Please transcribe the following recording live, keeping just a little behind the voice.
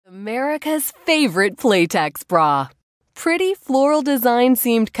America's favorite Playtex bra. Pretty floral design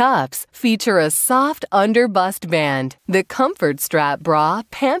seamed cuffs feature a soft under-bust band. The comfort strap bra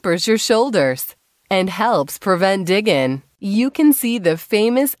pampers your shoulders and helps prevent dig-in. You can see the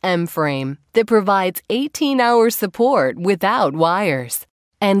famous M-frame that provides 18-hour support without wires.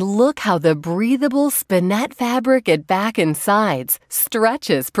 And look how the breathable spinette fabric at back and sides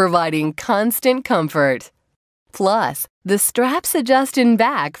stretches, providing constant comfort. Plus, the straps adjust in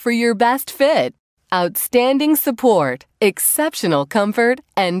back for your best fit. Outstanding support, exceptional comfort,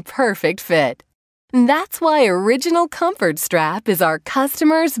 and perfect fit. That's why Original Comfort Strap is our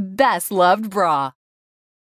customers' best loved bra.